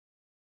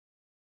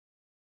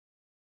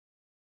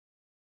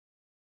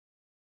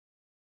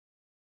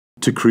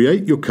To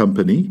create your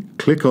company,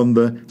 click on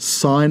the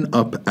Sign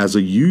Up as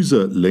a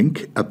User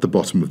link at the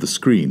bottom of the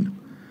screen.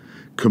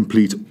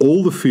 Complete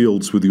all the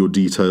fields with your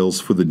details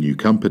for the new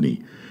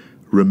company.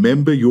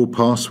 Remember your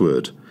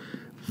password.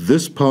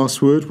 This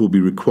password will be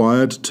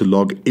required to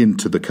log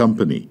into the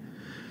company.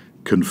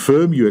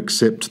 Confirm you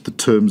accept the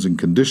terms and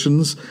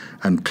conditions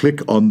and click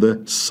on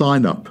the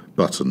Sign Up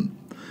button.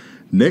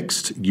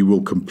 Next, you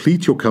will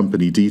complete your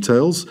company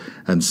details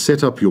and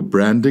set up your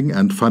branding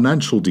and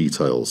financial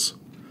details.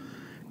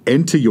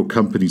 Enter your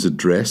company's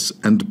address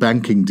and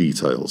banking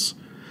details.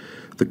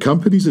 The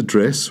company's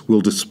address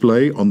will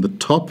display on the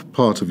top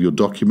part of your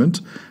document,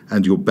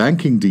 and your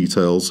banking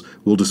details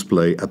will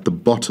display at the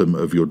bottom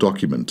of your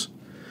document.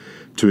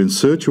 To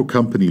insert your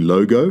company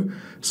logo,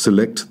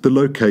 select the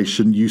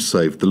location you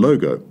saved the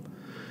logo.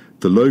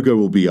 The logo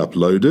will be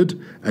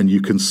uploaded, and you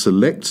can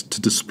select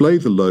to display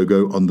the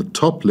logo on the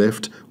top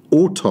left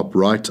or top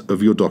right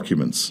of your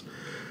documents.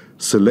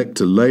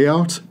 Select a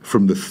layout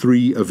from the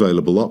 3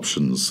 available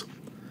options.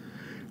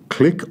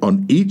 Click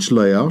on each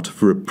layout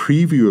for a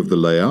preview of the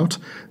layout,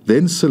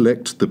 then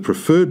select the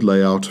preferred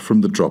layout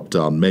from the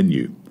drop-down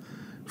menu.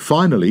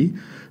 Finally,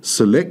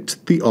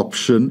 select the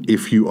option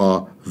if you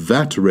are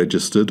VAT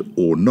registered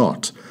or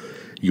not.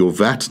 Your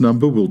VAT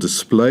number will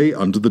display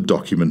under the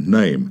document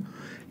name.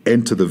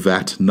 Enter the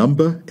VAT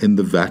number in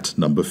the VAT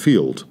number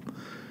field.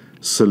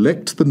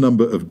 Select the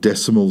number of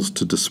decimals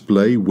to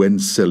display when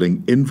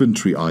selling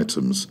inventory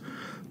items.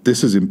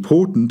 This is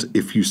important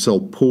if you sell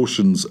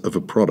portions of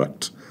a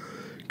product.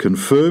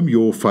 Confirm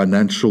your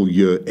financial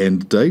year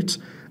end date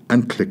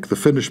and click the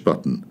Finish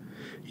button.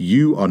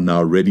 You are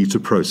now ready to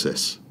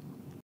process.